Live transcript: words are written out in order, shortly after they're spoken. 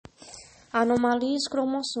Anomalias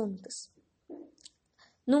cromossômicas.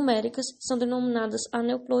 Numéricas são denominadas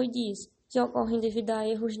aneuploidias, que ocorrem devido a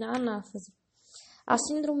erros na anáfase. A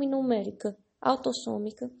síndrome numérica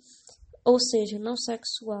autossômica, ou seja, não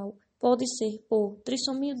sexual, pode ser por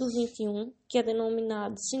trissomia do 21, que é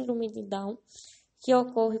denominada síndrome de Down, que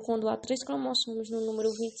ocorre quando há 3 cromossomos no número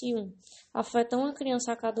 21, afeta uma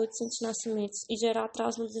criança a cada 800 nascimentos e gera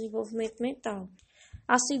atraso no desenvolvimento mental.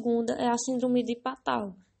 A segunda é a síndrome de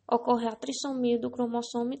Patal. Ocorre a trissomia do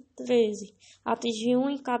cromossomo 13, atinge 1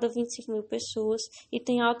 em cada 25.000 pessoas e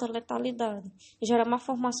tem alta letalidade. Gera má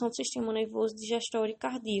formação do sistema nervoso, digestório e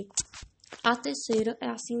cardíaco. A terceira é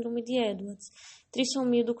a síndrome de Edwards,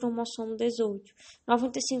 trissomia do cromossomo 18.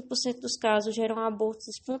 95% dos casos geram abortos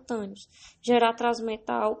espontâneos, gera atraso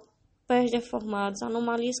mental, pés deformados,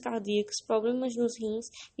 anomalias cardíacas, problemas nos rins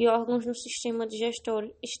e órgãos no sistema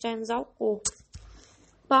digestório externos ao corpo.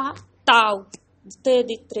 Patal, T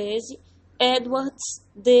de 13, Edwards,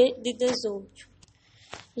 D de 18.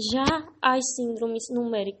 Já as síndromes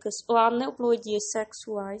numéricas ou aneuploidias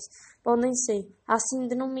sexuais podem ser a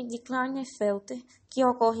síndrome de Klinefelter, que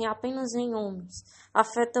ocorre apenas em homens,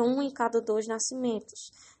 afeta 1 em cada 2 nascimentos.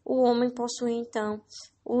 O homem possui, então,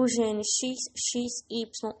 o gene XXY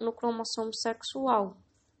no cromossomo sexual,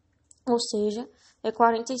 ou seja, é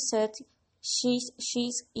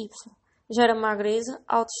 47XXY. Gera magreza,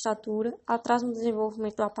 alta estatura, atraso no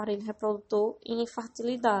desenvolvimento do aparelho reprodutor e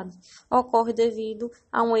infertilidade. Ocorre devido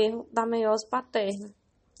a um erro da meiose paterna.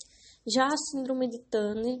 Já a síndrome de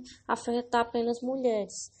Turner afeta apenas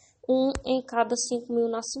mulheres, 1 em cada 5.000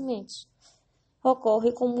 nascimentos.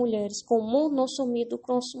 Ocorre com mulheres com monossomia do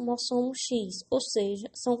cromossomo X, ou seja,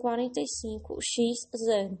 são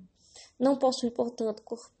 45x0. Não possui, portanto,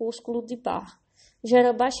 corpúsculo de Barr.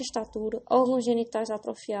 Gera baixa estatura, órgãos genitais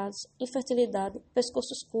atrofiados, infertilidade,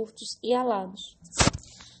 pescoços curtos e alados.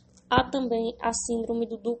 Há também a síndrome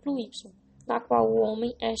do duplo Y, na qual o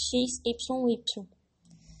homem é XYY.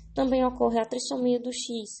 Também ocorre a trissomia do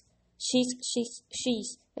X.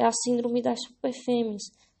 XXX é a síndrome das superfêmeas,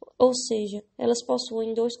 ou seja, elas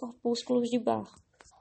possuem 2 corpúsculos de Barr.